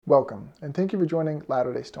Welcome, and thank you for joining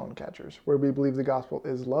Latter-day Stonecatchers, where we believe the gospel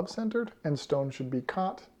is love-centered and stones should be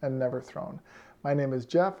caught and never thrown. My name is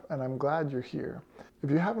Jeff, and I'm glad you're here.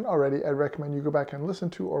 If you haven't already, I'd recommend you go back and listen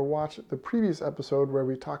to or watch the previous episode where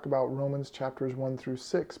we talk about Romans chapters 1 through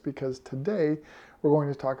 6, because today we're going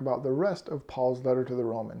to talk about the rest of Paul's letter to the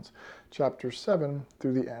Romans, chapters 7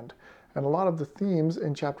 through the end. And a lot of the themes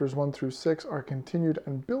in chapters 1 through 6 are continued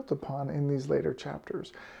and built upon in these later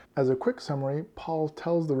chapters. As a quick summary, Paul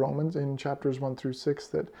tells the Romans in chapters 1 through 6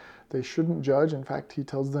 that they shouldn't judge. In fact, he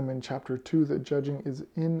tells them in chapter 2 that judging is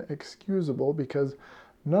inexcusable because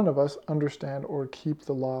none of us understand or keep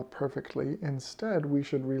the law perfectly. Instead, we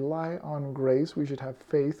should rely on grace. We should have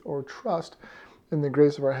faith or trust in the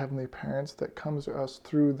grace of our heavenly parents that comes to us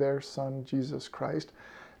through their Son, Jesus Christ,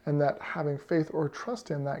 and that having faith or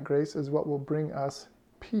trust in that grace is what will bring us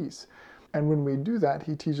peace. And when we do that,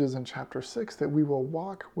 he teaches in chapter 6 that we will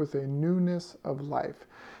walk with a newness of life.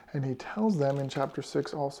 And he tells them in chapter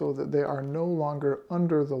 6 also that they are no longer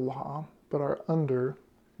under the law, but are under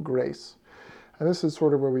grace. And this is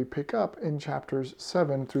sort of where we pick up in chapters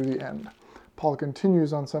 7 through the end. Paul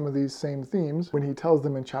continues on some of these same themes when he tells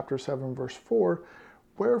them in chapter 7, verse 4,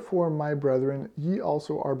 "Wherefore, my brethren, ye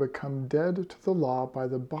also are become dead to the law by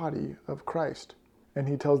the body of Christ." And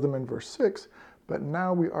he tells them in verse 6, "But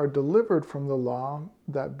now we are delivered from the law,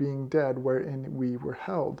 that being dead wherein we were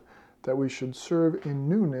held, that we should serve in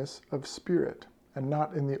newness of spirit, and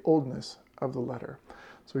not in the oldness of the letter."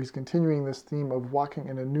 So he's continuing this theme of walking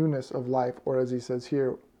in a newness of life, or as he says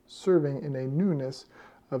here, serving in a newness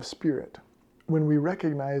of spirit. When we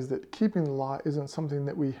recognize that keeping the law isn't something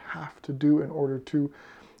that we have to do in order to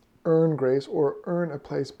earn grace or earn a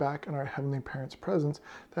place back in our Heavenly Parents' presence,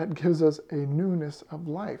 that gives us a newness of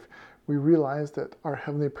life. We realize that our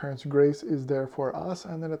Heavenly Parents' grace is there for us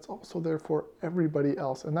and that it's also there for everybody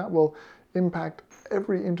else. And that will impact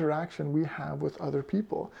every interaction we have with other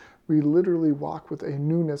people. We literally walk with a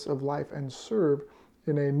newness of life and serve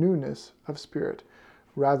in a newness of spirit,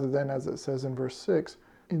 rather than, as it says in verse 6,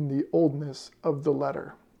 in the oldness of the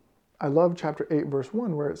letter. I love chapter 8, verse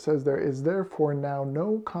 1, where it says, "There is therefore now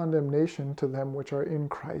no condemnation to them which are in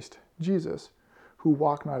Christ Jesus, who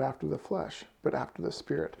walk not after the flesh, but after the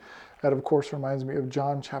Spirit." That, of course, reminds me of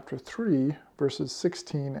John chapter 3, verses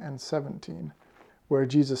 16 and 17, where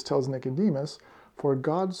Jesus tells Nicodemus, "For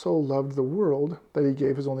God so loved the world that he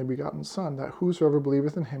gave his only begotten Son, that whosoever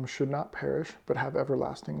believeth in him should not perish, but have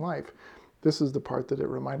everlasting life." This is the part that it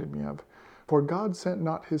reminded me of. "For God sent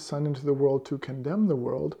not his Son into the world to condemn the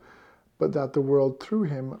world, but that the world through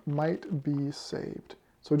him might be saved."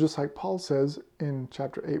 So just like Paul says in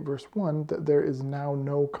chapter 8, verse 1, that there is now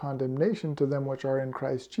no condemnation to them which are in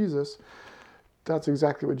Christ Jesus, that's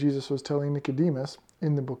exactly what Jesus was telling Nicodemus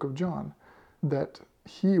in the book of John, that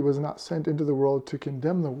he was not sent into the world to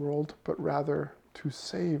condemn the world, but rather to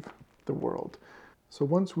save the world. So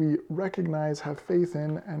once we recognize, have faith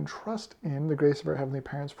in, and trust in the grace of our Heavenly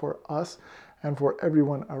Parents for us and for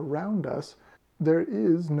everyone around us, there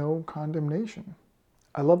is no condemnation.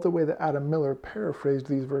 I love the way that Adam Miller paraphrased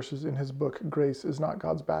these verses in his book, Grace is Not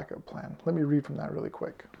God's Backup Plan. Let me read from that really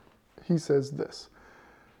quick. He says this,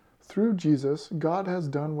 "Through Jesus, God has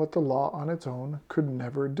done what the law on its own could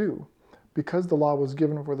never do. Because the law was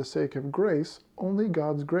given for the sake of grace, only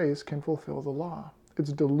God's grace can fulfill the law.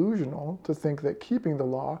 It's delusional to think that keeping the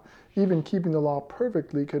law, even keeping the law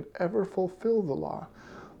perfectly, could ever fulfill the law.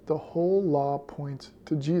 The whole law points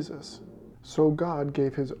to Jesus. So God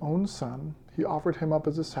gave his own Son. He offered him up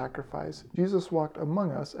as a sacrifice. Jesus walked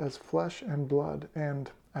among us as flesh and blood,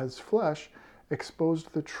 and, as flesh,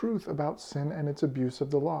 exposed the truth about sin and its abuse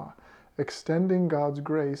of the law. Extending God's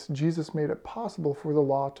grace, Jesus made it possible for the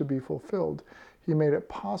law to be fulfilled. He made it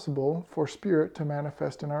possible for spirit to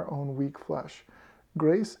manifest in our own weak flesh.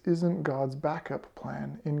 Grace isn't God's backup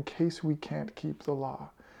plan in case we can't keep the law.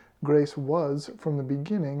 Grace was, from the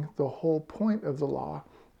beginning, the whole point of the law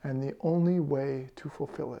and the only way to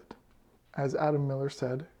fulfill it." As Adam Miller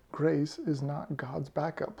said, grace is not God's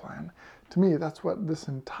backup plan. To me, that's what this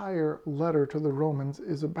entire letter to the Romans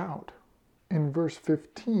is about. In verse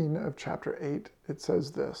 15 of chapter 8, it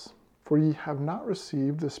says this, "For ye have not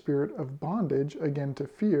received the spirit of bondage again to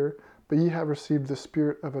fear, but ye have received the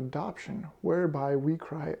spirit of adoption, whereby we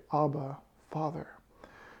cry, Abba, Father.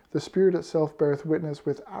 The Spirit itself beareth witness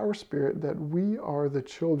with our spirit that we are the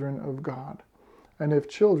children of God. And if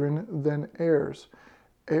children, then heirs,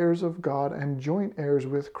 heirs of God and joint heirs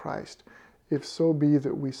with Christ, if so be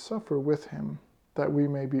that we suffer with him, that we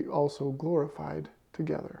may be also glorified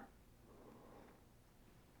together."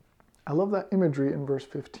 I love that imagery in verse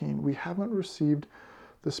 15. We haven't received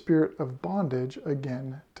the spirit of bondage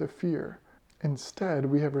again to fear. Instead,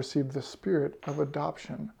 we have received the spirit of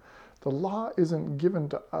adoption. The law isn't given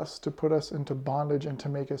to us to put us into bondage and to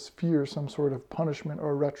make us fear some sort of punishment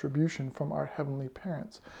or retribution from our heavenly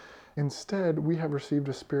parents. Instead, we have received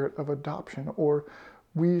a spirit of adoption, or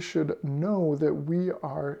we should know that we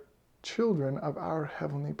are children of our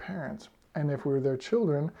heavenly parents. And if we're their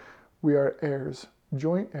children, we are heirs,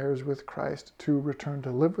 joint heirs with Christ, to return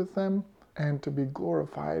to live with them and to be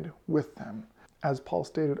glorified with them. As Paul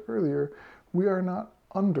stated earlier, we are not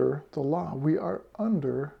under the law, we are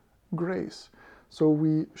under grace. So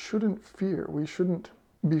we shouldn't fear, we shouldn't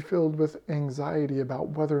be filled with anxiety about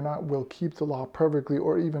whether or not we'll keep the law perfectly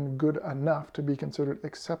or even good enough to be considered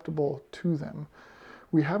acceptable to them.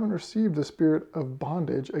 We haven't received the spirit of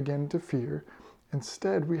bondage, again, to fear.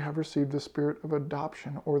 Instead, we have received the spirit of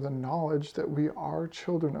adoption, or the knowledge that we are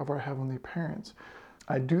children of our heavenly parents.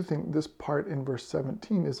 I do think this part in verse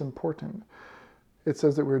 17 is important. It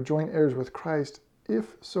says that we're joint heirs with Christ,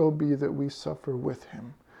 if so be that we suffer with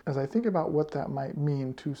him. As I think about what that might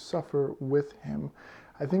mean, to suffer with him,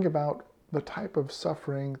 I think about the type of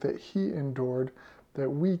suffering that he endured that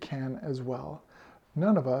we can as well.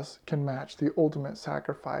 None of us can match the ultimate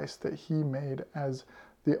sacrifice that he made as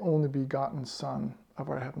the only begotten Son of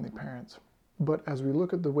our heavenly parents. But as we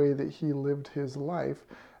look at the way that he lived his life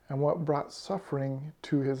and what brought suffering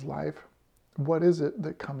to his life, what is it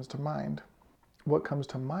that comes to mind? What comes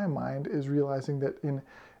to my mind is realizing that in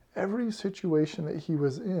every situation that he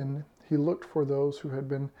was in, he looked for those who had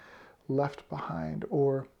been left behind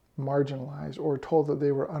or marginalized or told that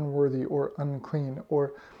they were unworthy or unclean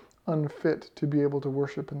or unfit to be able to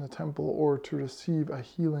worship in the temple or to receive a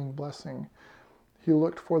healing blessing. He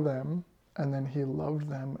looked for them, and then he loved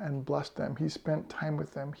them and blessed them. He spent time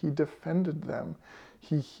with them. He defended them.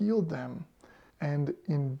 He healed them. And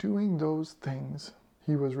in doing those things,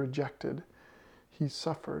 he was rejected. He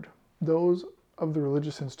suffered. Those of the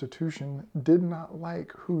religious institution did not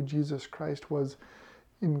like who Jesus Christ was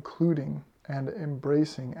including and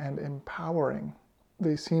embracing and empowering.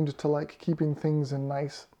 They seemed to like keeping things in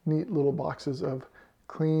nice, neat little boxes of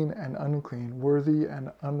clean and unclean, worthy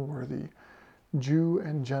and unworthy, Jew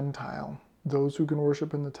and Gentile, those who can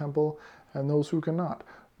worship in the temple and those who cannot,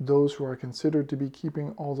 those who are considered to be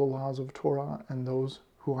keeping all the laws of Torah and those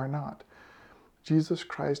who are not. Jesus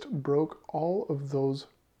Christ broke all of those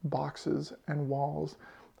boxes and walls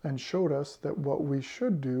and showed us that what we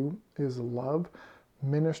should do is love,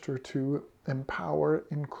 minister to, empower,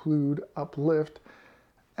 include, uplift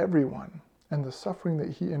everyone. And the suffering that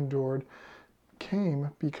he endured came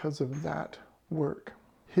because of that work.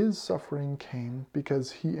 His suffering came because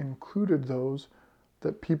he included those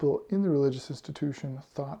that people in the religious institution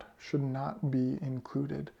thought should not be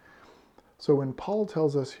included. So when Paul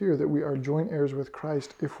tells us here that we are joint heirs with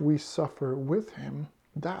Christ if we suffer with him,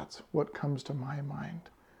 that's what comes to my mind.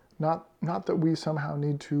 Not that we somehow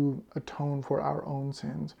need to atone for our own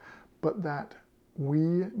sins, but that we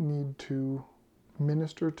need to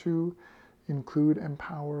minister to, include,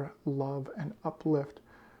 empower, love, and uplift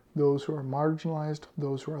those who are marginalized,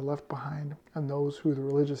 those who are left behind, and those who the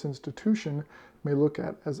religious institution may look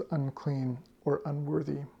at as unclean or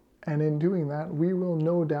unworthy. And in doing that, we will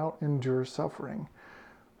no doubt endure suffering,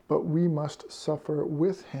 but we must suffer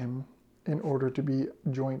with him in order to be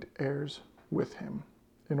joint heirs with him,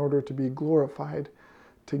 in order to be glorified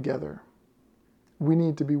together. We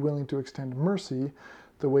need to be willing to extend mercy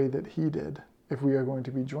the way that he did if we are going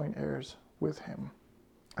to be joint heirs with him.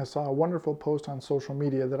 I saw a wonderful post on social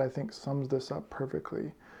media that I think sums this up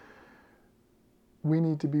perfectly. We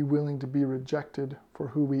need to be willing to be rejected for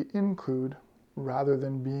who we include rather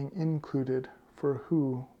than being included for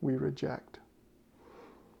who we reject.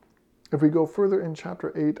 If we go further in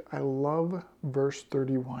chapter 8, I love verse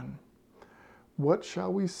 31. What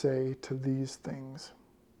shall we say to these things?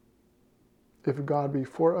 If God be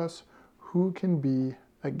for us, who can be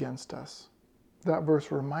against us? That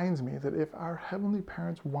verse reminds me that if our heavenly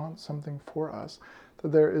parents want something for us,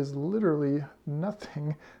 that there is literally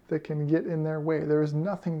nothing that can get in their way. There is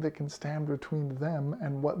nothing that can stand between them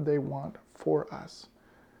and what they want for us.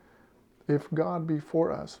 If God be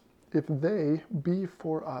for us, if they be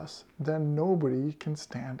for us, then nobody can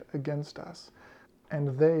stand against us.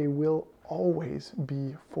 And they will always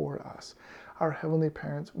be for us. Our heavenly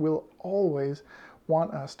parents will always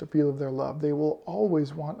want us to feel their love. They will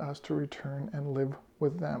always want us to return and live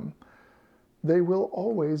with them. They will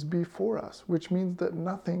always be for us, which means that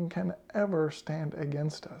nothing can ever stand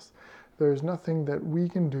against us. There's nothing that we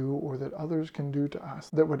can do or that others can do to us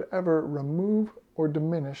that would ever remove or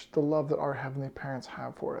diminish the love that our heavenly parents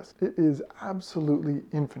have for us. It is absolutely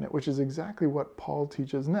infinite, which is exactly what Paul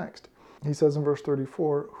teaches next. He says in verse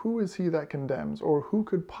 34, "Who is he that condemns, or who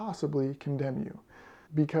could possibly condemn you?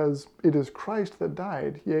 Because it is Christ that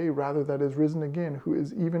died, yea, rather that is risen again, who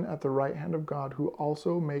is even at the right hand of God, who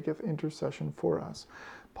also maketh intercession for us."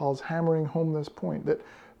 Paul's hammering home this point that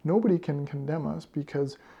nobody can condemn us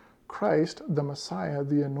because Christ, the Messiah,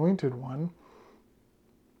 the Anointed One,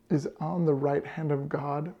 is on the right hand of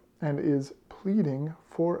God and is pleading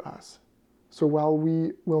for us. So while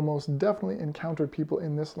we will most definitely encounter people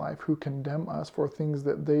in this life who condemn us for things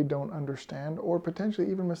that they don't understand, or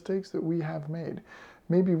potentially even mistakes that we have made,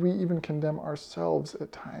 maybe we even condemn ourselves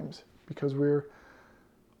at times because we're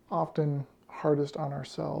often hardest on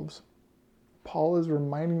ourselves. Paul is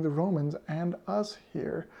reminding the Romans and us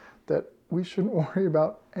here that we shouldn't worry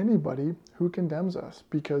about anybody who condemns us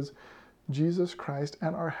because Jesus Christ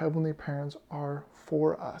and our heavenly parents are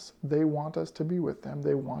for us. They want us to be with them.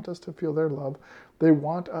 They want us to feel their love. They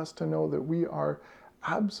want us to know that we are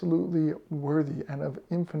absolutely worthy and of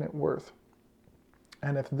infinite worth.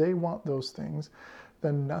 And if they want those things,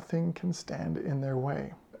 then nothing can stand in their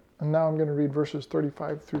way. And now I'm going to read verses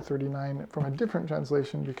 35 through 39 from a different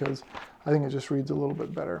translation because I think it just reads a little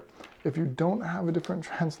bit better. If you don't have a different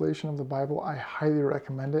translation of the Bible, I highly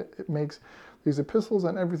recommend it. It makes these epistles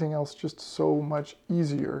and everything else just so much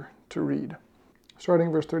easier to read.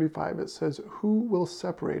 Starting verse 35, it says, "Who will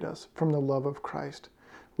separate us from the love of Christ?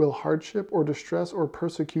 Will hardship or distress or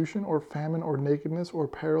persecution or famine or nakedness or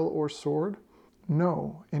peril or sword?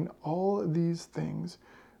 No, in all these things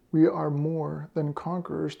we are more than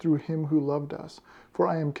conquerors through him who loved us. For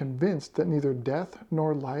I am convinced that neither death,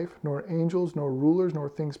 nor life, nor angels, nor rulers, nor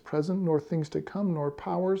things present, nor things to come, nor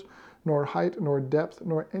powers, nor height, nor depth,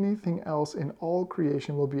 nor anything else in all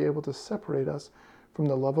creation will be able to separate us from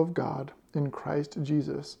the love of God in Christ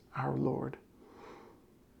Jesus our Lord."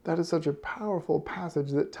 That is such a powerful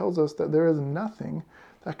passage that tells us that there is nothing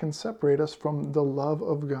that can separate us from the love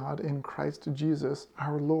of God in Christ Jesus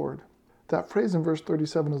our Lord. That phrase in verse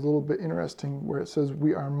 37 is a little bit interesting where it says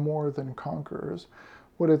we are more than conquerors.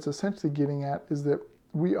 What it's essentially getting at is that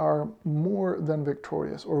we are more than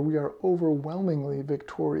victorious, or we are overwhelmingly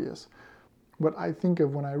victorious. What I think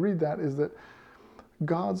of when I read that is that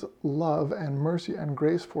God's love and mercy and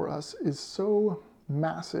grace for us is so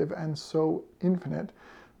massive and so infinite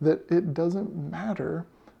that it doesn't matter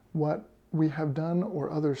what we have done or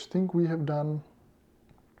others think we have done,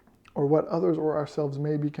 or what others or ourselves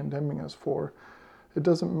may be condemning us for. It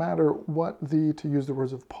doesn't matter what to use the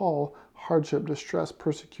words of Paul, hardship, distress,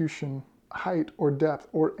 persecution, height or depth,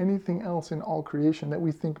 or anything else in all creation that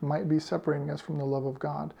we think might be separating us from the love of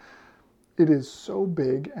God. It is so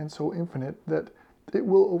big and so infinite that it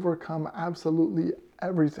will overcome absolutely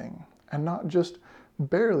everything, and not just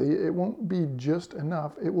barely. It won't be just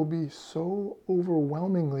enough. It will be so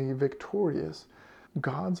overwhelmingly victorious.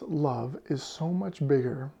 God's love is so much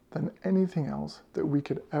bigger than anything else that we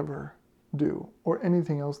could ever do, or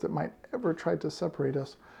anything else that might ever try to separate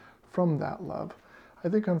us from that love. I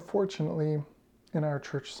think, unfortunately, in our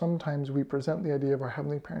church, sometimes we present the idea of our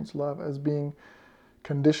Heavenly Parents' love as being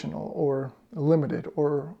conditional or limited,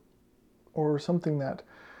 or something that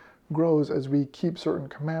grows as we keep certain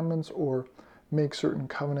commandments or make certain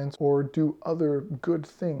covenants or do other good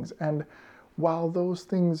things. And while those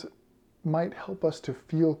things might help us to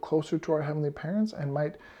feel closer to our Heavenly Parents and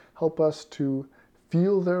might help us to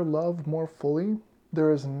feel their love more fully,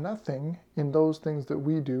 there is nothing in those things that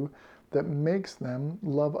we do that makes them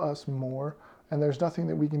love us more, and there's nothing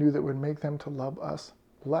that we can do that would make them to love us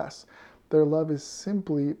less. Their love is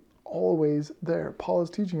simply always there. Paul is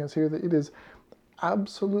teaching us here that it is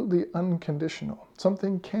absolutely unconditional.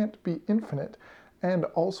 Something can't be infinite and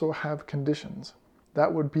also have conditions.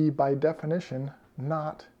 That would be, by definition,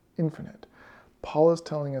 not infinite. Paul is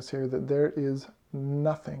telling us here that there is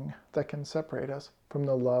nothing that can separate us from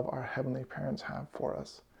the love our Heavenly Parents have for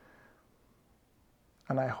us.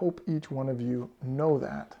 And I hope each one of you know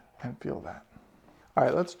that and feel that. All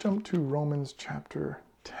right, let's jump to Romans chapter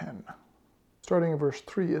 10. Starting in verse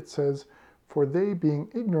 3, it says, "For they, being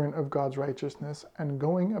ignorant of God's righteousness, and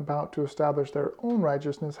going about to establish their own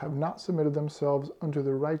righteousness, have not submitted themselves unto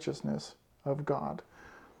the righteousness of God.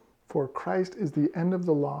 For Christ is the end of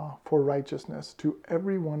the law for righteousness to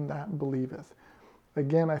every one that believeth."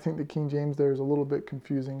 Again, I think the King James there is a little bit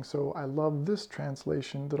confusing, so I love this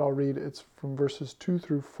translation that I'll read. It's from verses 2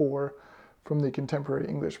 through 4 from the Contemporary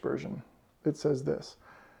English Version. It says this,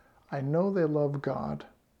 "I know they love God,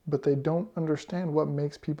 but they don't understand what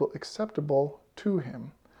makes people acceptable to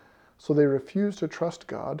Him. So they refuse to trust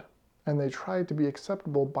God, and they try to be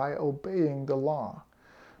acceptable by obeying the law.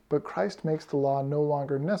 But Christ makes the law no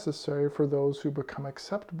longer necessary for those who become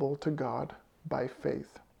acceptable to God by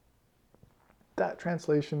faith." That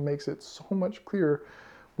translation makes it so much clearer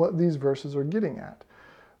what these verses are getting at.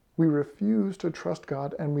 We refuse to trust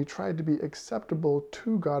God, and we try to be acceptable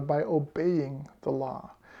to God by obeying the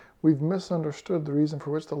law. We've misunderstood the reason for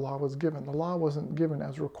which the law was given. The law wasn't given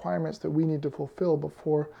as requirements that we need to fulfill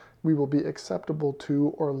before we will be acceptable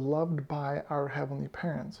to or loved by our heavenly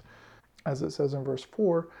parents. As it says in verse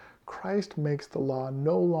 4, Christ makes the law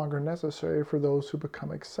no longer necessary for those who become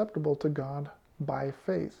acceptable to God by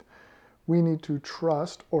faith. We need to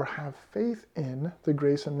trust or have faith in the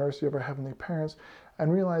grace and mercy of our heavenly parents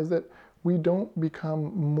and realize that we don't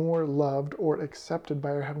become more loved or accepted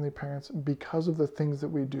by our heavenly parents because of the things that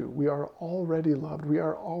we do. We are already loved. We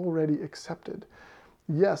are already accepted.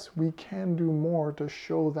 Yes, we can do more to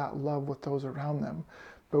show that love with those around them,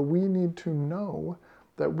 but we need to know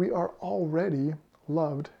that we are already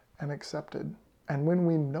loved and accepted. And when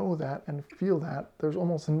we know that and feel that, there's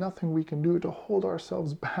almost nothing we can do to hold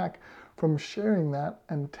ourselves back from sharing that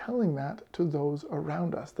and telling that to those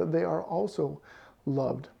around us, that they are also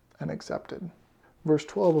loved and accepted. Verse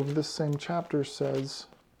 12 of this same chapter says,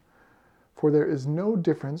 "For there is no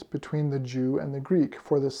difference between the Jew and the Greek,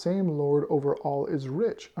 for the same Lord over all is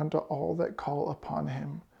rich unto all that call upon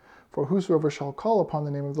him. For whosoever shall call upon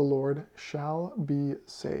the name of the Lord shall be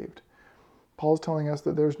saved." Paul's telling us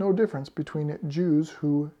that there's no difference between Jews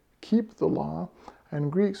who keep the law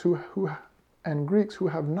and Greeks who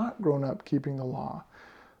have not grown up keeping the law,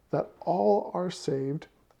 that all are saved,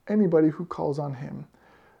 anybody who calls on him.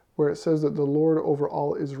 Where it says that the Lord over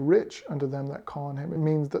all is rich unto them that call on him, it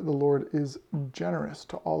means that the Lord is generous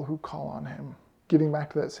to all who call on him. Getting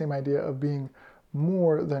back to that same idea of being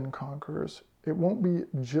more than conquerors, it won't be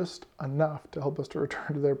just enough to help us to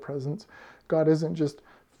return to their presence. God isn't just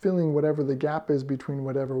filling whatever the gap is between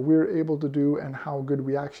whatever we're able to do and how good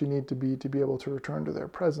we actually need to be able to return to their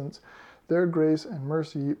presence. Their grace and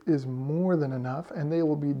mercy is more than enough, and they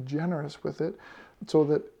will be generous with it, so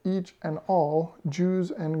that each and all,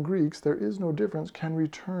 Jews and Greeks, there is no difference, can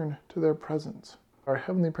return to their presence. Our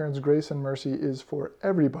Heavenly Parents' grace and mercy is for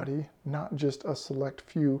everybody, not just a select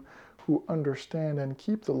few who understand and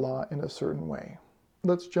keep the law in a certain way.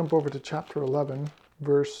 Let's jump over to chapter 11,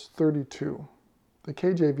 verse 32. The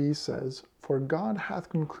KJV says, "For God hath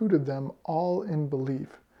concluded them all in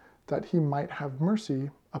belief, that he might have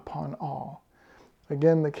mercy upon all."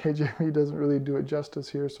 Again, the KJV doesn't really do it justice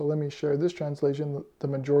here, so let me share this translation, the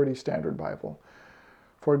Majority Standard Bible.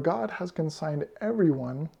 "For God has consigned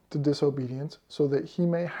everyone to disobedience, so that he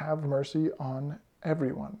may have mercy on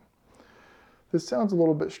everyone." This sounds a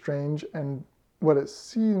little bit strange, and what it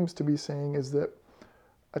seems to be saying is that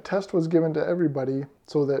a test was given to everybody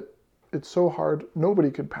so that it's so hard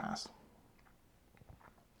nobody could pass.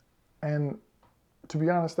 And to be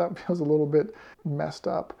honest, that feels a little bit messed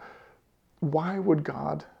up. Why would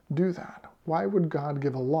God do that? Why would God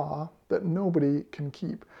give a law that nobody can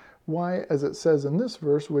keep? Why, as it says in this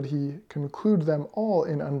verse, would he conclude them all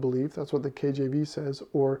in unbelief? That's what the KJV says,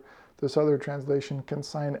 or this other translation,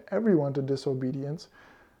 consign everyone to disobedience.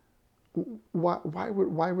 Why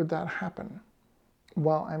would that happen?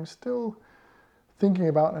 While I'm still thinking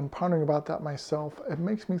about and pondering about that myself, it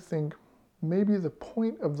makes me think maybe the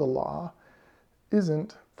point of the law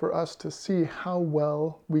isn't for us to see how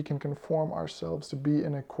well we can conform ourselves to be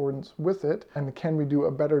in accordance with it, and can we do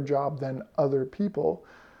a better job than other people.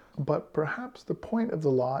 But perhaps the point of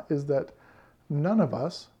the law is that none of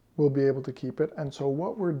us will be able to keep it, and so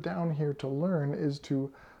what we're down here to learn is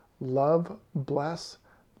to love, bless,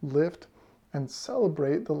 lift, and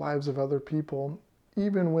celebrate the lives of other people,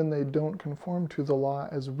 even when they don't conform to the law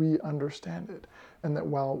as we understand it. And that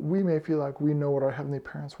while we may feel like we know what our Heavenly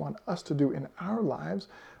Parents want us to do in our lives,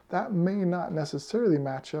 that may not necessarily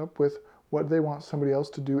match up with what they want somebody else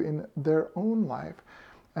to do in their own life.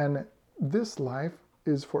 And this life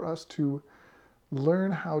is for us to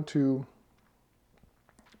learn how to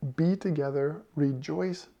be together,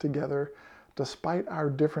 rejoice together, despite our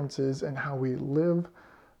differences in how we live,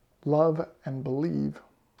 love, and believe.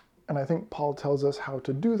 And I think Paul tells us how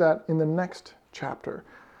to do that in the next chapter,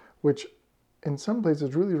 which in some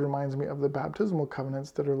places really reminds me of the baptismal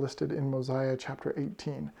covenants that are listed in Mosiah chapter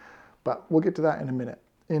 18. But we'll get to that in a minute.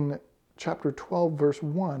 In chapter 12, verse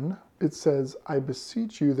 1, it says, "I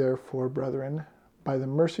beseech you therefore, brethren, by the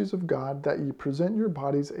mercies of God, that ye present your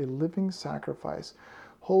bodies a living sacrifice,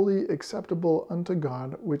 holy, acceptable unto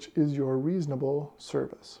God, which is your reasonable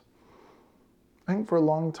service." I think for a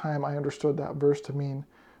long time I understood that verse to mean,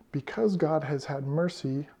 because God has had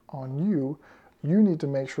mercy on you, you need to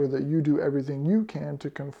make sure that you do everything you can to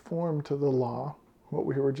conform to the law, what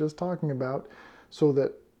we were just talking about, so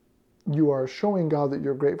that you are showing God that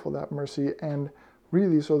you're grateful for that mercy and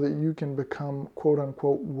really so that you can become quote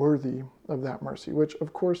unquote worthy of that mercy, which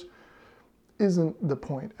of course isn't the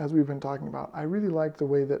point, as we've been talking about. I really like the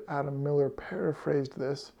way that Adam Miller paraphrased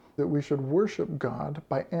this, that we should worship God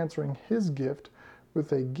by answering his gift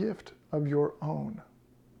with a gift of your own.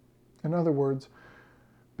 In other words,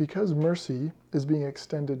 because mercy is being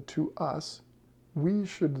extended to us, we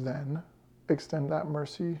should then extend that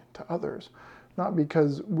mercy to others. Not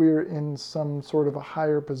because we're in some sort of a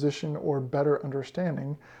higher position or better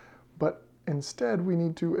understanding, but instead we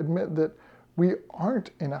need to admit that we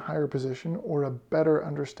aren't in a higher position or a better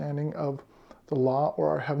understanding of the law or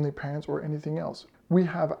our heavenly parents or anything else. We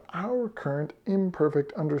have our current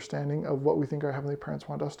imperfect understanding of what we think our heavenly parents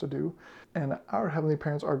want us to do, and our heavenly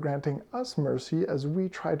parents are granting us mercy as we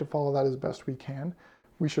try to follow that as best we can.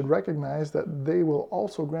 We should recognize that they will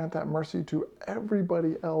also grant that mercy to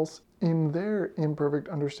everybody else in their imperfect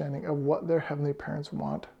understanding of what their heavenly parents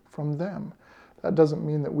want from them. That doesn't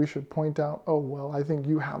mean that we should point out, oh, well, I think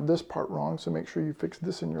you have this part wrong, so make sure you fix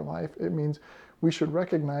this in your life. It means we should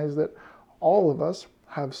recognize that all of us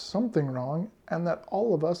have something wrong, and that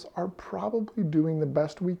all of us are probably doing the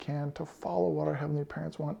best we can to follow what our heavenly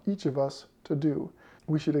parents want each of us to do.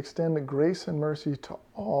 We should extend grace and mercy to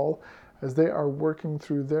all as they are working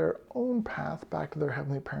through their own path back to their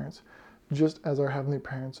heavenly parents, just as our heavenly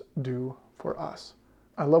parents do for us.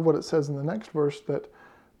 I love what it says in the next verse, that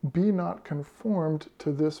be not conformed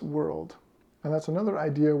to this world. And that's another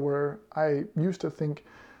idea where I used to think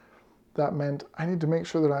that meant I need to make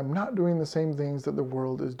sure that I'm not doing the same things that the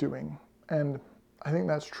world is doing. And I think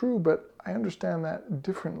that's true, but I understand that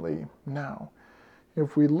differently now.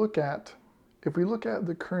 If we look at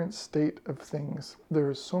the current state of things,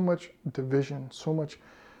 there is so much division, so much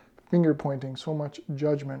finger pointing, so much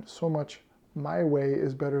judgment, so much my way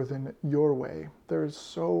is better than your way. There's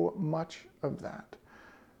so much of that.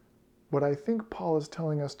 What I think Paul is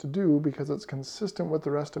telling us to do, because it's consistent with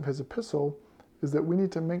the rest of his epistle, is that we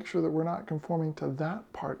need to make sure that we're not conforming to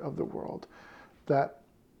that part of the world, that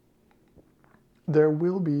there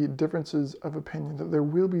will be differences of opinion, that there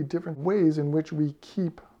will be different ways in which we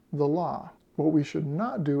keep the law. What we should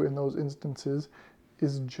not do in those instances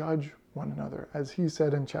is judge one another. As he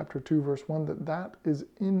said in chapter 2, verse 1, that is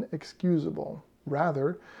inexcusable.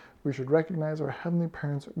 Rather, we should recognize our heavenly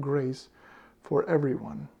parents' grace for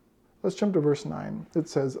everyone. Let's jump to verse 9. It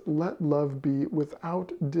says, let love be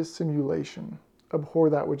without dissimulation. Abhor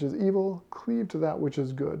that which is evil, cleave to that which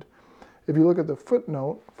is good. If you look at the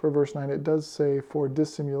footnote for verse 9, it does say for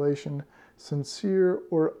dissimulation, sincere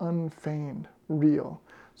or unfeigned, real.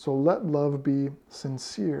 So let love be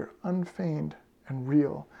sincere, unfeigned, and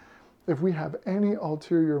real. If we have any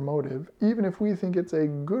ulterior motive, even if we think it's a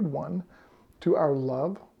good one to our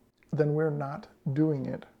love, then we're not doing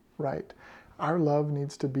it right. Our love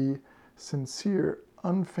needs to be sincere,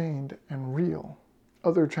 unfeigned, and real.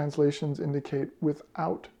 Other translations indicate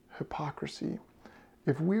without hypocrisy.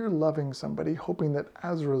 If we're loving somebody, hoping that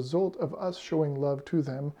as a result of us showing love to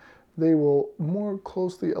them, they will more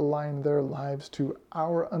closely align their lives to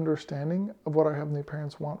our understanding of what our heavenly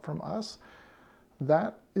parents want from us,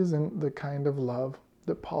 that isn't the kind of love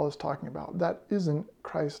that Paul is talking about. That isn't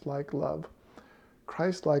Christ-like love.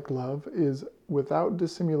 Christ-like love is without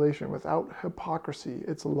dissimulation, without hypocrisy.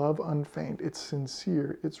 It's love unfeigned. It's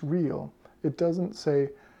sincere. It's real. It doesn't say,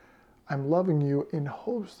 I'm loving you in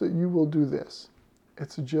hopes that you will do this.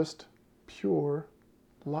 It's just pure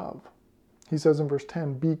love. He says in verse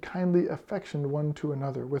 10, be kindly affectioned one to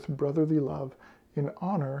another with brotherly love, in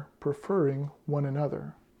honor preferring one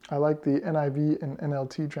another. I like the NIV and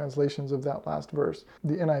NLT translations of that last verse.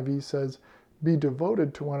 The NIV says, be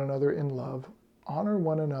devoted to one another in love, honor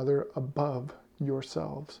one another above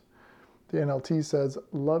yourselves. The NLT says,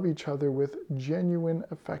 love each other with genuine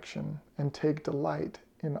affection and take delight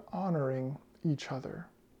in honoring each other.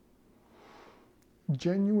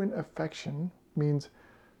 Genuine affection means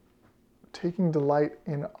taking delight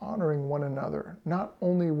in honoring one another, not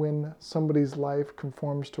only when somebody's life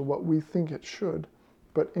conforms to what we think it should,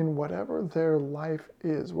 but in whatever their life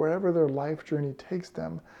is, wherever their life journey takes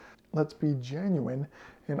them. Let's be genuine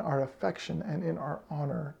in our affection and in our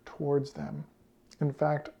honor towards them. In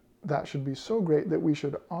fact, that should be so great that we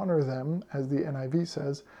should honor them, as the NIV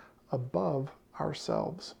says, above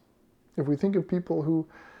ourselves. If we think of people who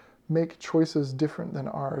make choices different than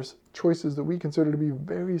ours, choices that we consider to be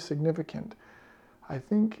very significant, I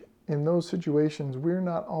think in those situations we're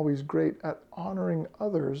not always great at honoring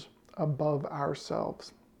others above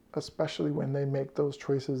ourselves, especially when they make those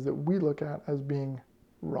choices that we look at as being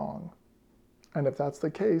wrong. And if that's the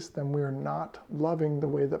case, then we're not loving the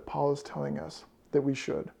way that Paul is telling us that we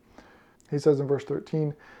should. He says in verse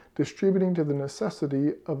 13, distributing to the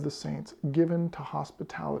necessity of the saints, given to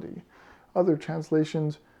hospitality. Other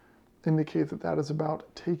translations indicate that that is about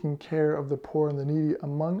taking care of the poor and the needy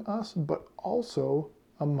among us, but also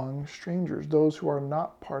among strangers, those who are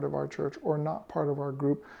not part of our church or not part of our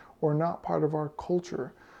group or not part of our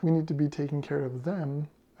culture. We need to be taking care of them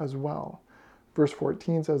as well. Verse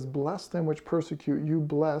 14 says, "Bless them which persecute you,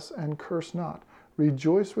 bless and curse not.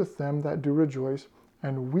 Rejoice with them that do rejoice,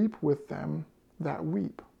 and weep with them that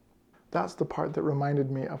weep." That's the part that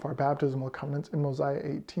reminded me of our baptismal covenants in Mosiah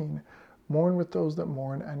 18. "Mourn with those that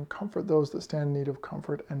mourn, and comfort those that stand in need of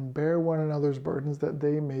comfort, and bear one another's burdens, that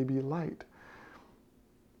they may be light."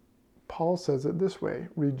 Paul says it this way,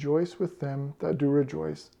 "Rejoice with them that do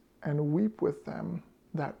rejoice, and weep with them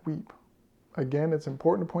that weep." Again, it's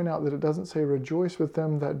important to point out that it doesn't say rejoice with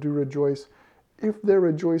them that do rejoice if they're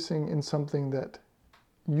rejoicing in something that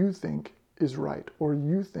you think is right or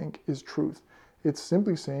you think is truth. It's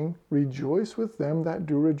simply saying rejoice with them that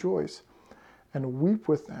do rejoice, and weep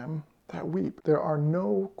with them that weep. There are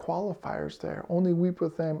no qualifiers there. Only weep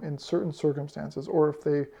with them in certain circumstances, or if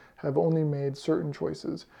they have only made certain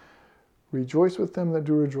choices. Rejoice with them that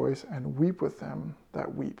do rejoice, and weep with them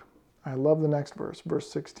that weep. I love the next verse,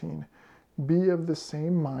 verse 16. "Be of the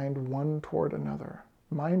same mind one toward another.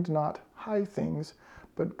 Mind not high things,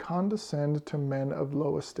 but condescend to men of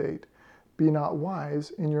low estate. Be not wise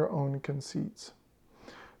in your own conceits."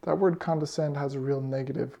 That word condescend has a real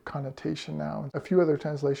negative connotation now. A few other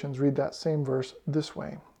translations read that same verse this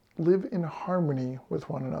way: "Live in harmony with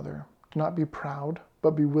one another. Do not be proud,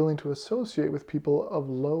 but be willing to associate with people of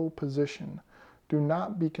low position. Do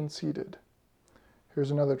not be conceited." Here's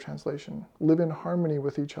another translation: "Live in harmony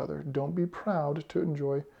with each other. Don't be too proud to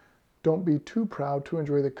enjoy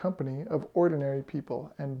the company of ordinary people,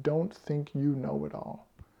 and don't think you know it all."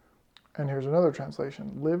 And here's another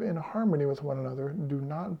translation: "Live in harmony with one another. Do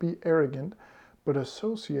not be arrogant, but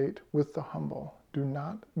associate with the humble. Do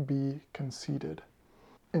not be conceited."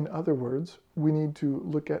 In other words, we need to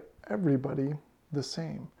look at everybody the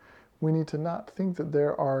same. We need to not think that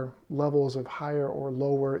there are levels of higher or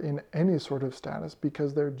lower in any sort of status,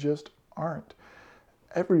 because there just aren't.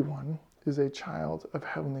 Everyone is a child of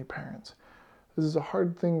heavenly parents. This is a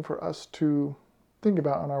hard thing for us to think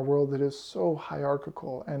about in our world that is so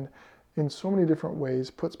hierarchical and in so many different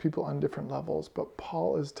ways puts people on different levels. But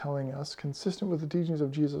Paul is telling us, consistent with the teachings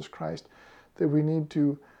of Jesus Christ, that we need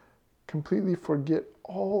to completely forget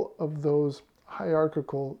all of those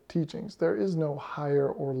hierarchical teachings. There is no higher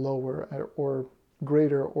or lower or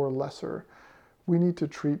greater or lesser. We need to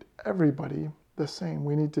treat everybody the same.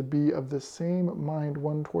 We need to be of the same mind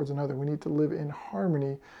one towards another. We need to live in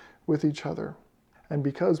harmony with each other. And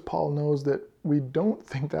because Paul knows that we don't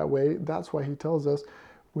think that way, that's why he tells us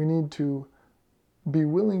we need to be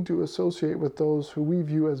willing to associate with those who we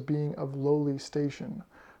view as being of lowly station.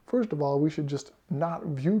 First of all, we should just not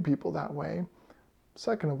view people that way.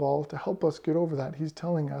 Second of all, to help us get over that, he's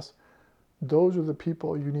telling us those are the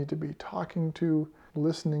people you need to be talking to,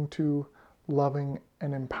 listening to, loving,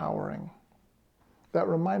 and empowering. That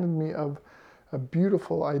reminded me of a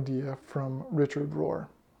beautiful idea from Richard Rohr.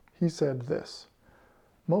 He said this: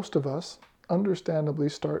 "Most of us understandably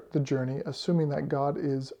start the journey assuming that God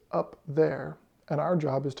is up there, and our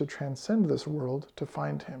job is to transcend this world to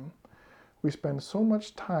find him. We spend so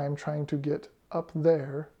much time trying to get up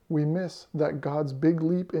there, we miss that God's big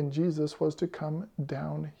leap in Jesus was to come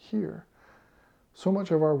down here. So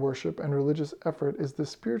much of our worship and religious effort is the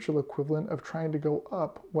spiritual equivalent of trying to go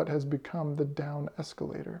up what has become the down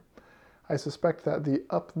escalator. I suspect that the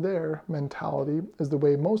up there mentality is the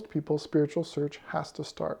way most people's spiritual search has to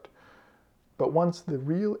start. But once the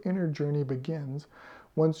real inner journey begins,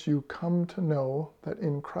 once you come to know that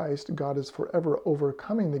in Christ God is forever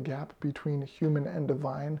overcoming the gap between human and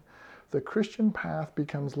divine, the Christian path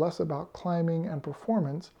becomes less about climbing and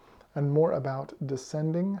performance and more about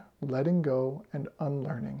descending, letting go, and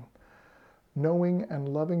unlearning. Knowing and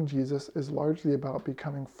loving Jesus is largely about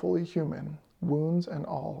becoming fully human, wounds and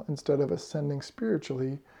all, instead of ascending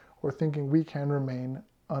spiritually or thinking we can remain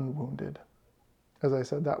unwounded." As I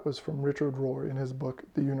said, that was from Richard Rohr in his book,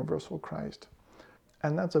 The Universal Christ.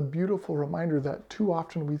 And that's a beautiful reminder that too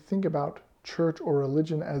often we think about church or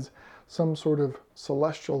religion as some sort of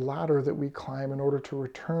celestial ladder that we climb in order to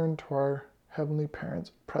return to our Heavenly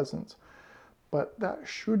Parents' presence. But that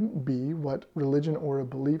shouldn't be what religion or a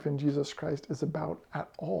belief in Jesus Christ is about at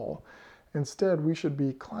all. Instead, we should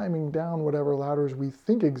be climbing down whatever ladders we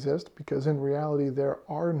think exist, because in reality there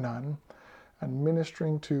are none, and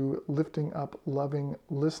ministering to, lifting up, loving,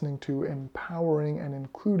 listening to, empowering, and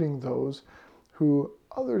including those who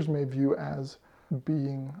others may view as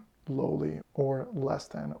being lowly or less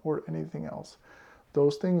than or anything else.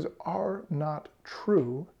 Those things are not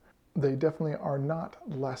true. They definitely are not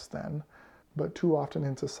less than, but too often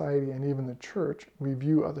in society and even the church, we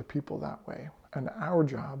view other people that way. And our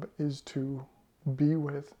job is to be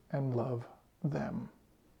with and love them.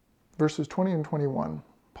 Verses 20 and 21,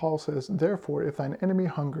 Paul says, "Therefore, if thine enemy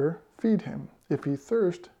hunger, feed him. If he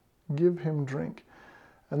thirst, give him drink."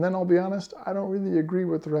 And then I'll be honest, I don't really agree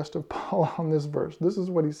with the rest of Paul on this verse. This is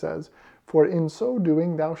what he says, "For in so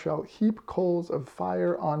doing thou shalt heap coals of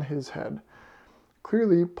fire on his head."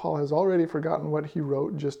 Clearly, Paul has already forgotten what he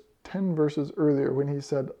wrote just 10 verses earlier when he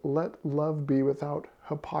said, "Let love be without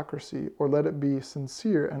hypocrisy," or "let it be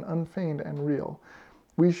sincere and unfeigned and real."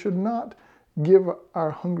 We should not give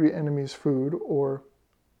our hungry enemies food or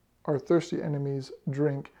our thirsty enemies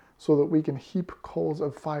drink so that we can heap coals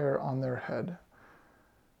of fire on their head.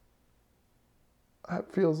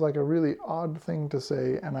 That feels like a really odd thing to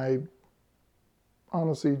say, and I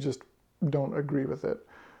honestly just don't agree with it.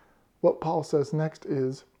 What Paul says next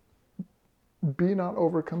is, "Be not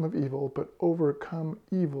overcome of evil, but overcome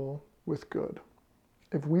evil with good."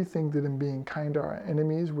 If we think that in being kind to our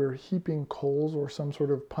enemies, we're heaping coals or some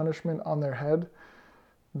sort of punishment on their head,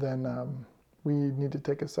 then we need to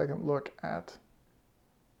take a second look at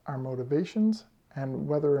our motivations and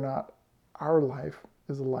whether or not our life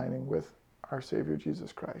is aligning with our Savior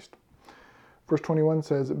Jesus Christ. Verse 21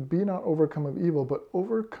 says, "Be not overcome of evil, but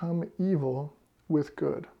overcome evil with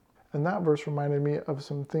good." And that verse reminded me of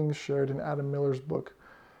some things shared in Adam Miller's book,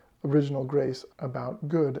 Original Grace, about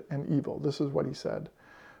good and evil. This is what he said: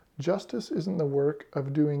 "Justice isn't the work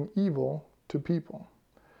of doing evil to people.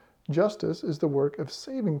 Justice is the work of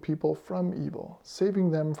saving people from evil,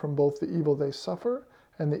 saving them from both the evil they suffer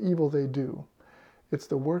and the evil they do. It's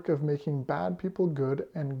the work of making bad people good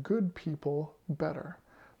and good people better.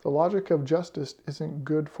 The logic of justice isn't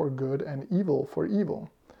good for good and evil for evil.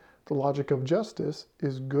 The logic of justice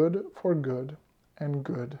is good for good and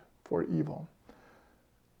good for evil."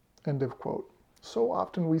 End of quote. So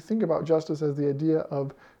often we think about justice as the idea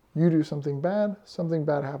of you do something bad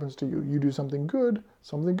happens to you. You do something good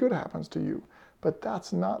happens to you. But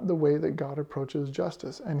that's not the way that God approaches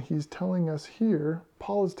justice. And he's telling us here,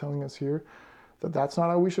 Paul is telling us here, that that's not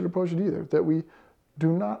how we should approach it either, that we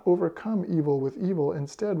do not overcome evil with evil.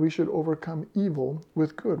 Instead, we should overcome evil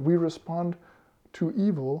with good. We respond to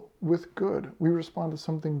evil with good. We respond to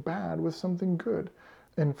something bad with something good.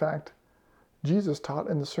 In fact, Jesus taught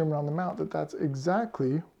in the Sermon on the Mount that that's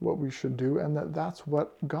exactly what we should do, and that that's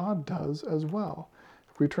what God does as well.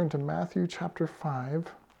 If we turn to Matthew chapter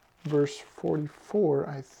 5, verse 44,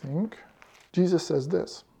 I think, Jesus says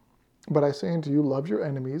this: "But I say unto you, love your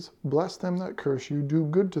enemies, bless them that curse you, do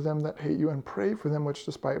good to them that hate you, and pray for them which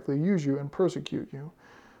despitefully use you and persecute you."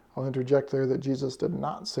 I'll interject there that Jesus did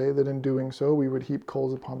not say that in doing so we would heap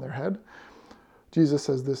coals upon their head. Jesus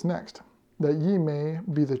says this next: "That ye may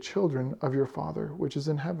be the children of your Father which is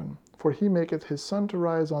in heaven. For he maketh his sun to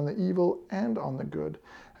rise on the evil and on the good,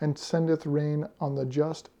 and sendeth rain on the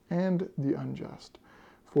just and the unjust.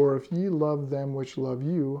 For if ye love them which love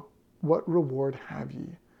you, what reward have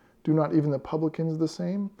ye? Do not even the publicans the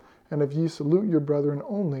same? And if ye salute your brethren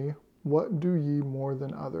only, what do ye more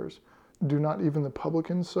than others? Do not even the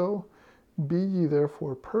publicans so? Be ye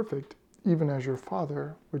therefore perfect, even as your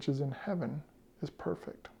Father which is in heaven is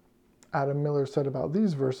perfect." Adam Miller said about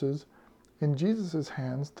these verses, "In Jesus'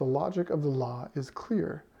 hands, the logic of the law is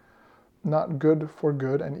clear. Not good for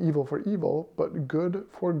good and evil for evil, but good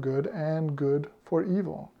for good and good for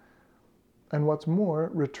evil. And what's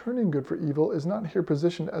more, returning good for evil is not here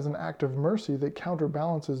positioned as an act of mercy that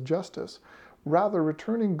counterbalances justice. Rather,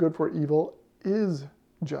 returning good for evil is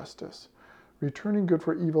justice. Returning good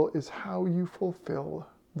for evil is how you fulfill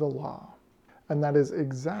the law." And that is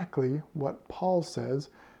exactly what Paul says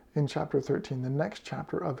in chapter 13, the next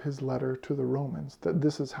chapter of his letter to the Romans, that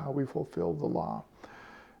this is how we fulfill the law.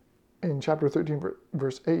 In chapter 13,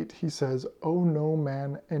 verse 8, he says, "Owe no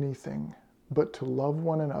man anything, but to love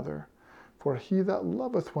one another. For he that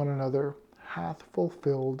loveth one another hath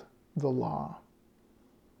fulfilled the law."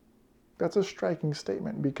 That's a striking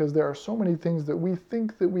statement, because there are so many things that we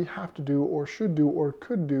think that we have to do or should do or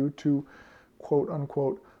could do to, quote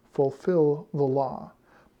unquote, fulfill the law.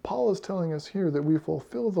 Paul is telling us here that we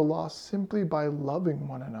fulfill the law simply by loving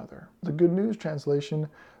one another. The Good News Translation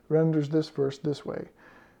renders this verse this way: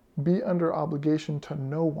 "Be under obligation to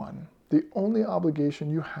no one. The only obligation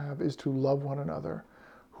you have is to love one another.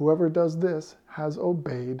 Whoever does this has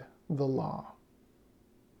obeyed the law."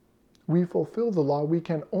 We fulfill the law. We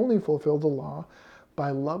can only fulfill the law by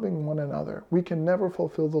loving one another. We can never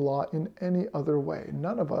fulfill the law in any other way.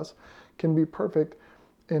 None of us can be perfect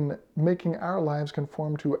in making our lives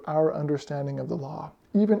conform to our understanding of the law.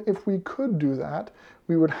 Even if we could do that,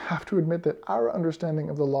 we would have to admit that our understanding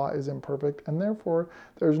of the law is imperfect, and therefore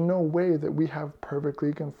there's no way that we have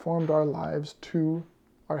perfectly conformed our lives to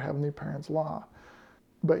our Heavenly Parent's law.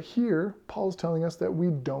 But here, Paul's telling us that we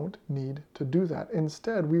don't need to do that.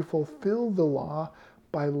 Instead, we fulfill the law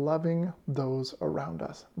by loving those around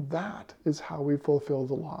us. That is how we fulfill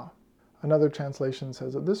the law. Another translation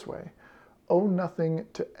says it this way: "Owe nothing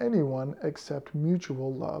to anyone except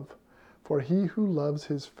mutual love, for he who loves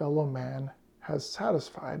his fellow man has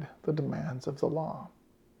satisfied the demands of the law."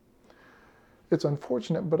 It's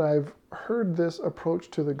unfortunate, but I've heard this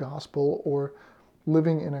approach to the gospel, or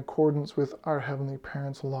living in accordance with our Heavenly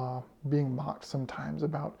Parent's law, being mocked sometimes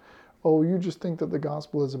about, "Oh, you just think that the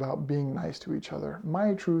gospel is about being nice to each other.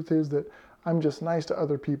 My truth is that I'm just nice to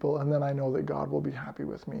other people, and then I know that God will be happy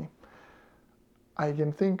with me." I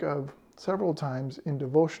can think of several times in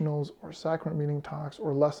devotionals or sacrament meeting talks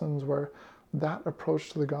or lessons where that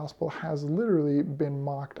approach to the gospel has literally been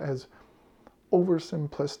mocked as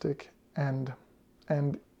oversimplistic and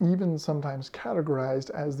even sometimes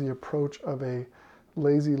categorized as the approach of a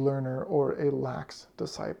lazy learner or a lax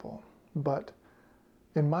disciple. But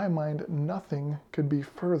in my mind, nothing could be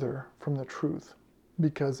further from the truth,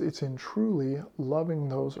 because it's in truly loving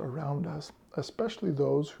those around us, especially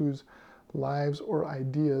those whose lives or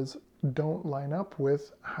ideas don't line up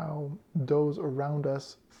with how those around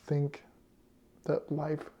us think that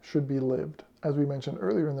life should be lived. As we mentioned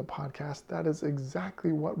earlier in the podcast, that is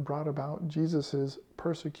exactly what brought about Jesus's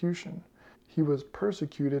persecution. He was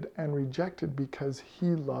persecuted and rejected because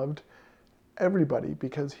he loved everybody,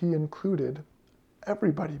 because he included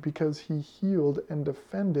everybody, because he healed and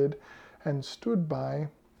defended and stood by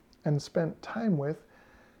and spent time with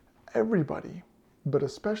everybody, but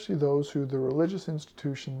especially those who the religious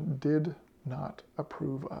institution did not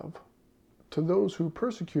approve of. To those who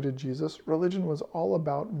persecuted Jesus, religion was all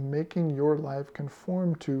about making your life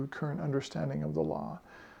conform to current understanding of the law.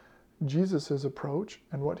 Jesus' approach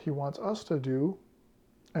and what he wants us to do,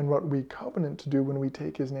 and what we covenant to do when we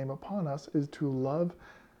take his name upon us, is to love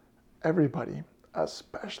everybody,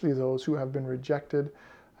 especially those who have been rejected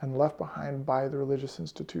and left behind by the religious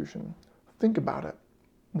institution. Think about it.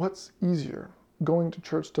 What's easier, going to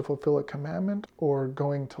church to fulfill a commandment, or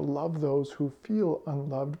going to love those who feel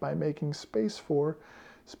unloved by making space for,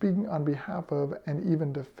 speaking on behalf of, and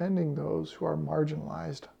even defending those who are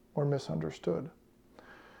marginalized or misunderstood?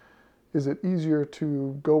 Is it easier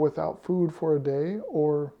to go without food for a day,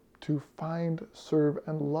 or to find, serve,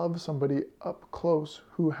 and love somebody up close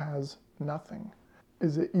who has nothing?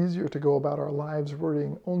 Is it easier to go about our lives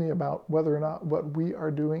worrying only about whether or not what we are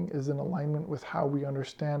doing is in alignment with how we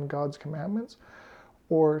understand God's commandments,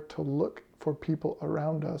 or to look for people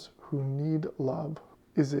around us who need love?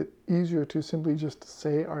 Is it easier to simply just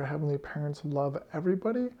say our Heavenly Parents love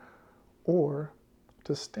everybody, or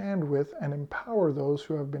to stand with and empower those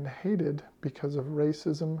who have been hated because of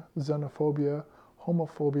racism, xenophobia,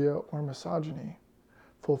 homophobia, or misogyny?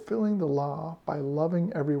 Fulfilling the law by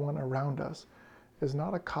loving everyone around us is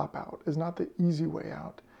not a cop-out, is not the easy way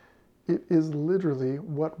out. It is literally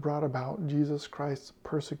what brought about Jesus Christ's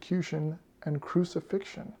persecution and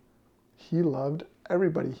crucifixion. He loved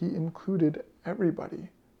everybody. He included everybody.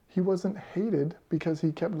 He wasn't hated because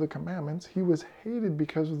he kept the commandments. He was hated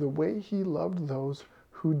because of the way he loved those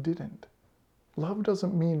who didn't. Love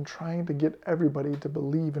doesn't mean trying to get everybody to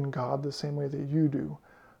believe in God the same way that you do.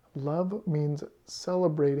 Love means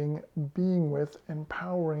celebrating, being with,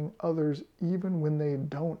 empowering others even when they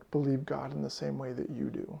don't believe God in the same way that you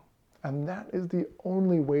do. And that is the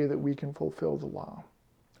only way that we can fulfill the law.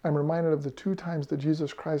 I'm reminded of the 2 times that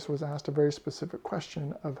Jesus Christ was asked a very specific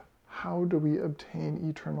question of how do we obtain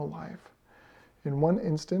eternal life? In one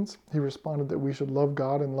instance, he responded that we should love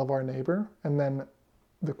God and love our neighbor, and then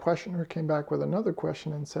the questioner came back with another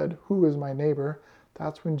question and said, "Who is my neighbor?"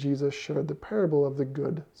 That's when Jesus shared the parable of the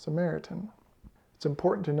Good Samaritan. It's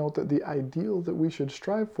important to note that the ideal that we should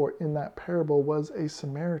strive for in that parable was a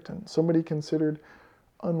Samaritan, somebody considered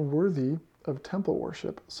unworthy of temple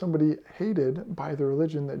worship, somebody hated by the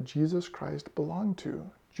religion that Jesus Christ belonged to,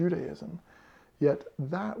 Judaism. Yet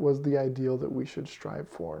that was the ideal that we should strive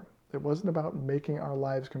for. It wasn't about making our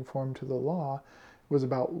lives conform to the law. It was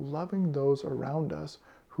about loving those around us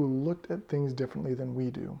who looked at things differently than we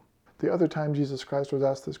do. The other time Jesus Christ was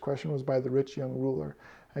asked this question was by the rich young ruler.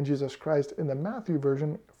 And Jesus Christ, in the Matthew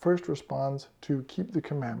version, first responds to keep the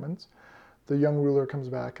commandments. The young ruler comes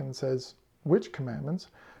back and says, "Which commandments?"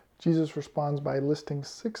 Jesus responds by listing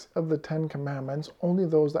 6 of the 10 commandments, only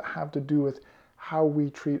those that have to do with how we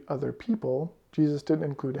treat other people, Jesus didn't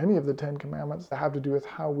include any of the 10 commandments that have to do with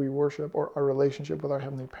how we worship or our relationship with our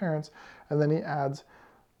heavenly parents. And then he adds,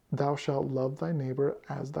 thou shalt love thy neighbor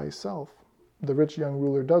as thyself. The rich young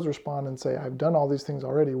ruler does respond and say, I've done all these things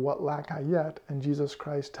already, what lack I yet? And Jesus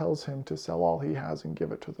Christ tells him to sell all he has and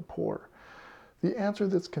give it to the poor. The answer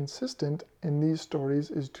that's consistent in these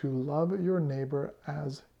stories is to love your neighbor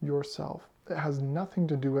as yourself. It has nothing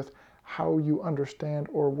to do with how you understand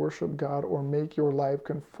or worship God or make your life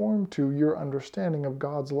conform to your understanding of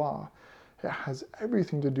God's law. It has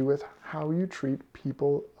everything to do with how you treat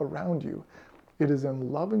people around you. It is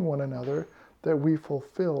in loving one another that we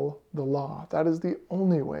fulfill the law. That is the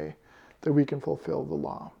only way that we can fulfill the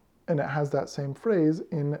law. And it has that same phrase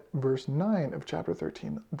in verse 9 of chapter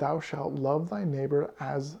 13. Thou shalt love thy neighbor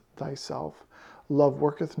as thyself. Love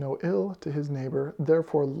worketh no ill to his neighbor.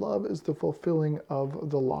 Therefore, love is the fulfilling of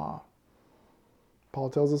the law. Paul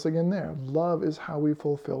tells us again there, love is how we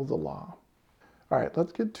fulfill the law. All right,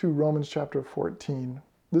 let's get to Romans chapter 14.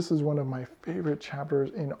 This is one of my favorite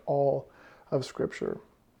chapters in all of Scripture.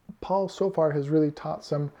 Paul so far has really taught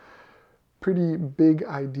some pretty big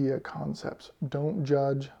idea concepts. Don't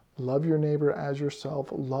judge, love your neighbor as yourself,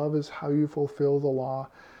 love is how you fulfill the law.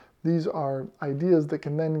 These are ideas that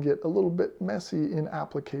can then get a little bit messy in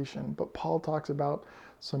application, but Paul talks about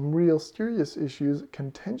some real serious issues,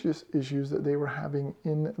 contentious issues that they were having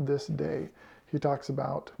in this day. He talks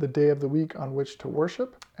about the day of the week on which to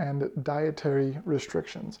worship and dietary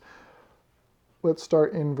restrictions. Let's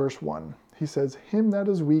start in verse 1. He says, him that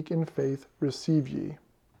is weak in faith receive ye,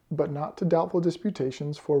 but not to doubtful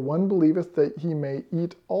disputations, for one believeth that he may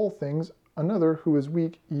eat all things, another who is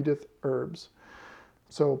weak eateth herbs.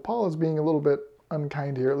 So Paul is being a little bit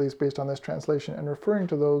unkind here, at least based on this translation, and referring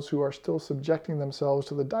to those who are still subjecting themselves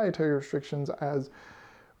to the dietary restrictions as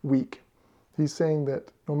weak. He's saying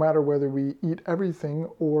that no matter whether we eat everything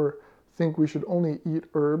or think we should only eat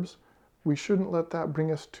herbs, we shouldn't let that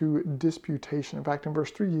bring us to disputation. In fact, in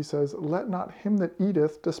verse 3 he says, let not him that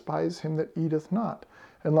eateth despise him that eateth not,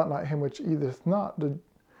 and let not him which eateth not, and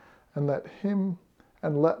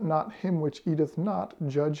let not him which eateth not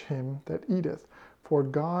judge him that eateth, for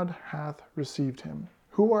God hath received him.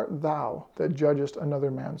 Who art thou that judgest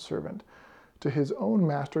another man's servant? To his own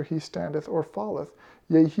master he standeth or falleth,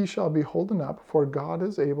 yea, he shall be holden up, for God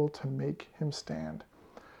is able to make him stand.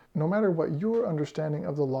 No matter what your understanding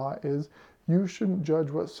of the law is, you shouldn't judge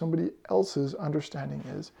what somebody else's understanding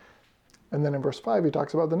is. And then in verse 5 he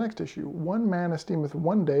talks about the next issue. One man esteemeth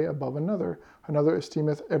one day above another, another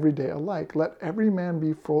esteemeth every day alike. Let every man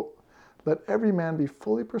be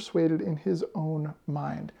fully persuaded in his own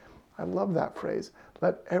mind. I love that phrase.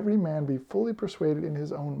 Let every man be fully persuaded in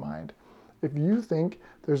his own mind. If you think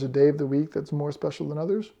there's a day of the week that's more special than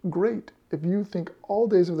others, great. If you think all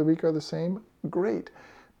days of the week are the same, great.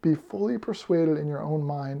 Be fully persuaded in your own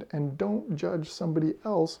mind and don't judge somebody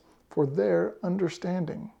else for their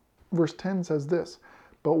understanding. Verse 10 says this,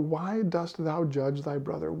 but why dost thou judge thy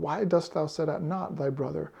brother? Why dost thou set at naught thy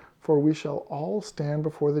brother? For we shall all stand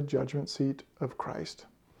before the judgment seat of Christ.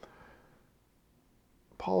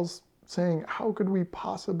 Paul's saying, how could we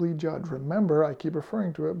possibly judge? Remember, I keep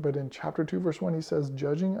referring to it, but in chapter 2, verse 1, he says,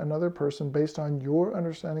 judging another person based on your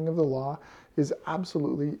understanding of the law is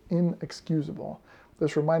absolutely inexcusable.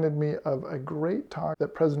 This reminded me of a great talk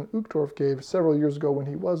that President Uchtdorf gave several years ago when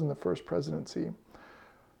he was in the first presidency.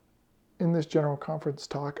 In this general conference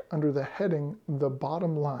talk, under the heading, The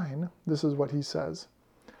Bottom Line, this is what he says.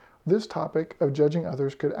 This topic of judging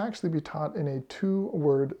others could actually be taught in a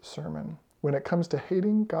 2-word sermon. When it comes to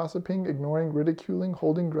hating, gossiping, ignoring, ridiculing,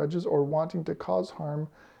 holding grudges, or wanting to cause harm,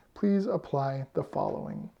 please apply the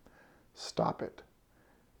following. Stop it.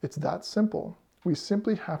 It's that simple. We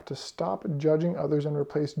simply have to stop judging others and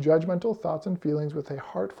replace judgmental thoughts and feelings with a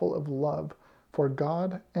heart full of love for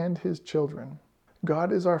God and his children.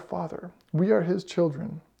 God is our Father. We are his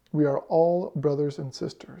children. We are all brothers and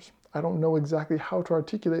sisters. I don't know exactly how to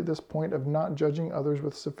articulate this point of not judging others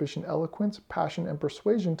with sufficient eloquence, passion, and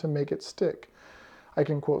persuasion to make it stick. I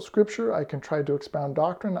can quote scripture, I can try to expound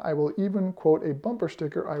doctrine, I will even quote a bumper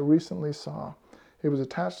sticker I recently saw. It was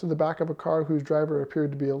attached to the back of a car whose driver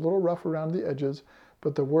appeared to be a little rough around the edges,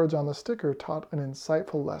 but the words on the sticker taught an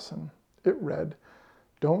insightful lesson. It read,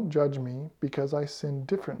 "Don't judge me because I sin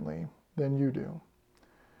differently than you do."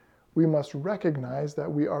 We must recognize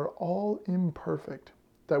that we are all imperfect,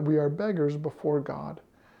 that we are beggars before God.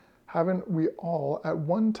 Haven't we all at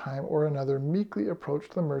one time or another meekly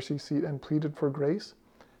approached the mercy seat and pleaded for grace?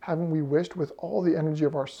 Haven't we wished with all the energy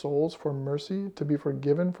of our souls for mercy, to be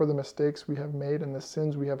forgiven for the mistakes we have made and the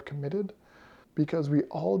sins we have committed? Because we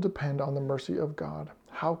all depend on the mercy of God.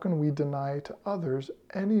 how can we deny to others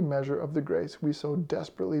any measure of the grace we so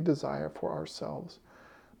desperately desire for ourselves?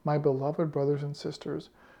 My beloved brothers and sisters,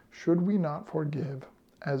 should we not forgive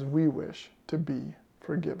as we wish to be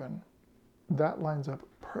forgiven? That lines up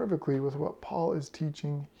perfectly with what Paul is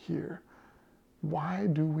teaching here. Why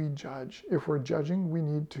do we judge? If we're judging, we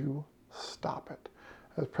need to stop it.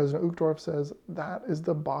 As President Uchtdorf says, that is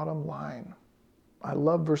the bottom line. I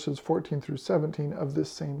love verses 14 through 17 of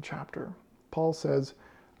this same chapter. Paul says,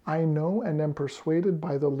 I know and am persuaded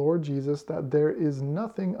by the Lord Jesus that there is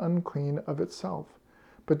nothing unclean of itself.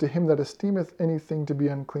 But to him that esteemeth anything to be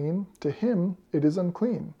unclean, to him it is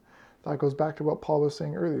unclean. That goes back to what Paul was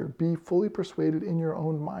saying earlier. Be fully persuaded in your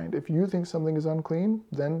own mind. If you think something is unclean,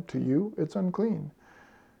 then to you it's unclean.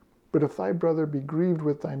 But if thy brother be grieved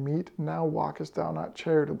with thy meat, now walkest thou not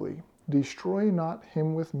charitably. Destroy not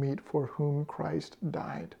him with meat for whom Christ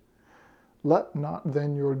died. Let not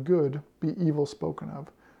then your good be evil spoken of.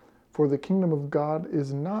 For the kingdom of God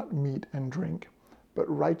is not meat and drink, but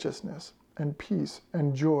righteousness and peace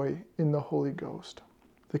and joy in the Holy Ghost.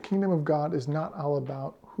 The kingdom of God is not all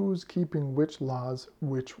about who's keeping which laws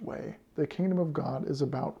which way. The kingdom of God is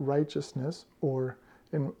about righteousness, or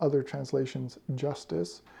in other translations,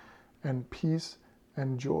 justice, and peace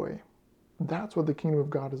and joy. That's what the kingdom of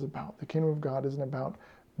God is about. The kingdom of God isn't about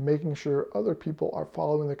making sure other people are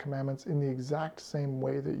following the commandments in the exact same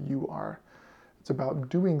way that you are. It's about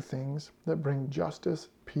doing things that bring justice,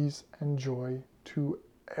 peace, and joy to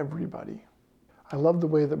everybody. I love the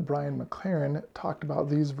way that Brian McLaren talked about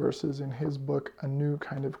these verses in his book, A New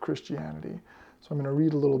Kind of Christianity. So I'm going to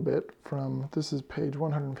read a little bit from, this is page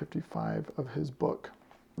 155 of his book.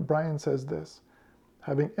 Brian says this,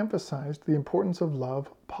 having emphasized the importance of love,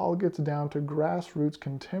 Paul gets down to grassroots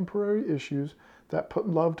contemporary issues that put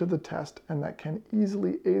love to the test and that can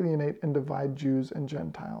easily alienate and divide Jews and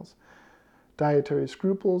Gentiles. Dietary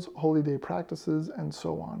scruples, holy day practices, and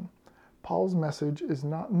so on. Paul's message is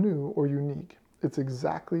not new or unique. It's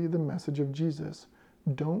exactly the message of Jesus.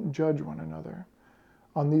 Don't judge one another.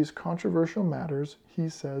 On these controversial matters, he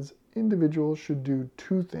says individuals should do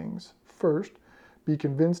two things. First, be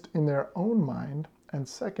convinced in their own mind, and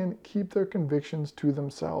second, keep their convictions to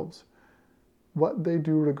themselves. What they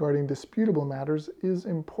do regarding disputable matters is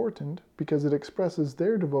important because it expresses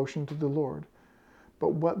their devotion to the Lord.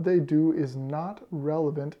 But what they do is not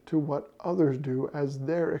relevant to what others do as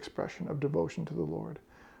their expression of devotion to the Lord.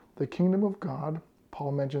 The kingdom of God,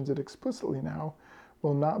 Paul mentions it explicitly now,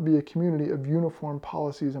 will not be a community of uniform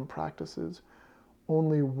policies and practices.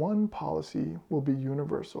 Only one policy will be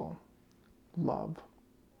universal: love.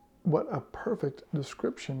 What a perfect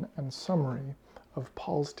description and summary of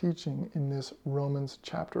Paul's teaching in this Romans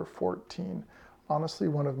chapter 14. Honestly,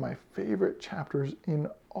 one of my favorite chapters in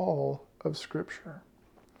all of Scripture.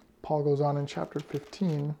 Paul goes on in chapter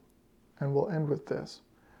 15, and we'll end with this.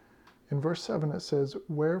 In verse 7 it says,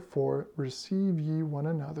 wherefore receive ye one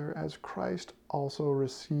another as Christ also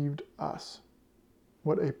received us.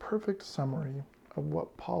 What a perfect summary of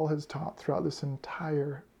what Paul has taught throughout this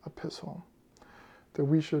entire epistle. That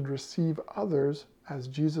we should receive others as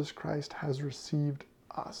Jesus Christ has received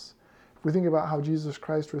us. If we think about how Jesus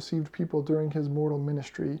Christ received people during his mortal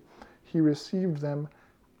ministry, he received them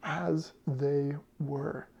as they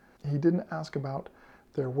were. He didn't ask about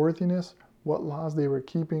their worthiness, what laws they were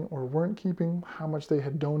keeping or weren't keeping, how much they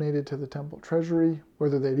had donated to the temple treasury,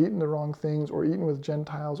 whether they'd eaten the wrong things or eaten with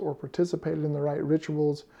Gentiles or participated in the right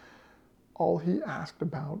rituals. All he asked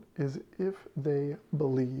about is if they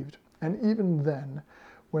believed. And even then,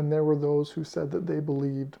 when there were those who said that they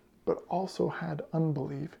believed but also had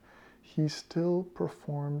unbelief, he still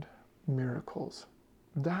performed miracles.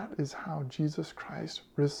 That is how Jesus Christ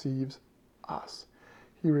receives us.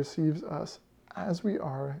 He receives us as we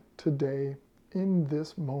are today in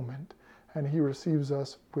this moment, and he receives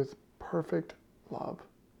us with perfect love.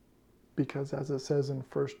 Because as it says in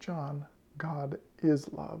 1 John, God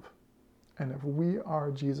is love. And if we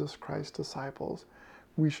are Jesus Christ's disciples,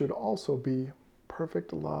 we should also be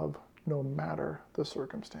perfect love no matter the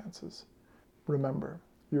circumstances. Remember,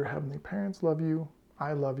 your heavenly parents love you,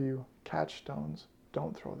 I love you. Catch stones,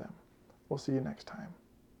 don't throw them. We'll see you next time.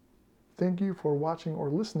 Thank you for watching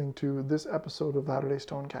or listening to this episode of Latter-day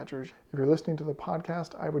Stonecatchers. If you're listening to the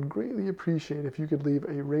podcast, I would greatly appreciate if you could leave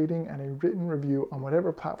a rating and a written review on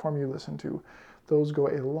whatever platform you listen to. Those go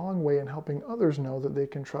a long way in helping others know that they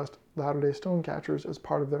can trust Latter-day Stonecatchers as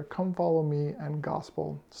part of their Come Follow Me and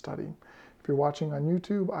Gospel study. If you're watching on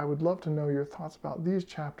YouTube, I would love to know your thoughts about these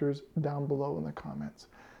chapters down below in the comments.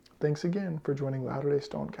 Thanks again for joining Latter-day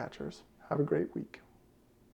Stonecatchers. Have a great week.